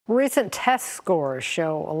Recent test scores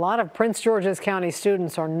show a lot of Prince George's County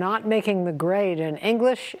students are not making the grade in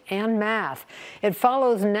English and math. It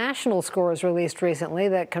follows national scores released recently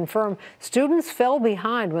that confirm students fell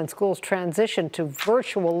behind when schools transitioned to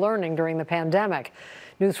virtual learning during the pandemic.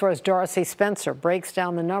 News 4's Darcy Spencer breaks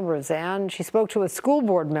down the numbers, and she spoke to a school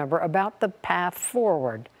board member about the path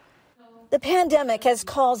forward. The pandemic has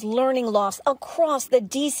caused learning loss across the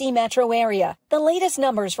D.C. metro area. The latest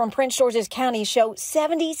numbers from Prince George's County show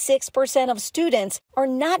 76% of students are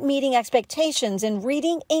not meeting expectations in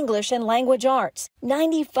reading, English, and language arts.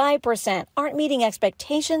 95% aren't meeting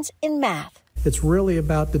expectations in math. It's really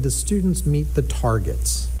about, did the students meet the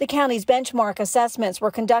targets? The county's benchmark assessments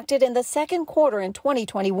were conducted in the second quarter in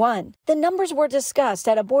 2021. The numbers were discussed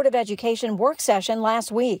at a Board of Education work session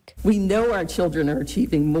last week. We know our children are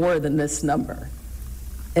achieving more than this number.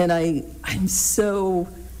 And I'm so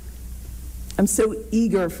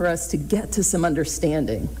eager for us to get to some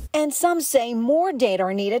understanding. And some say more data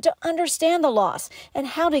are needed to understand the loss and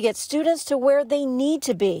how to get students to where they need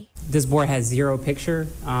to be. This board has zero picture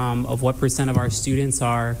of what % of our students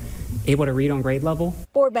are able to read on grade level.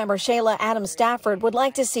 Board member Shayla Adams Stafford would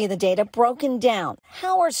like to see the data broken down.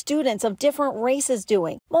 How are students of different races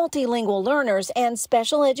doing? Multilingual learners and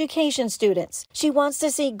special education students. She wants to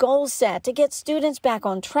see goals set to get students back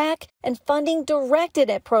on track and funding directed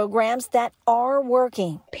at programs that are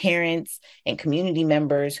working. Parents and community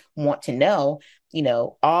members want to know,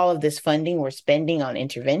 all of this funding we're spending on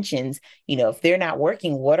interventions, if they're not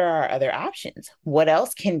working, what are our other options? What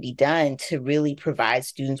else can be done to really provide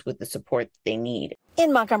students with the support that they need?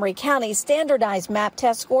 In Montgomery County, standardized MAP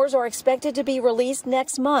test scores are expected to be released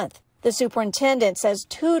next month. The superintendent says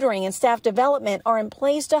tutoring and staff development are in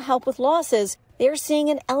place to help with losses they're seeing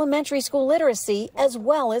in elementary school literacy as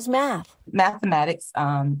well as math. Mathematics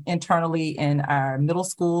internally in our middle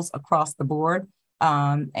schools across the board.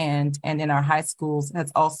 And in our high schools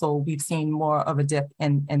we've seen more of a dip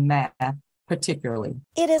in math, particularly.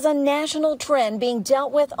 It is a national trend being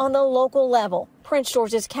dealt with on the local level. Prince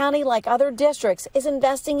George's County, like other districts, is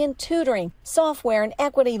investing in tutoring, software, and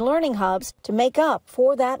equity learning hubs to make up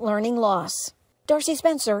for that learning loss. Darcy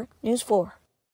Spencer, News 4.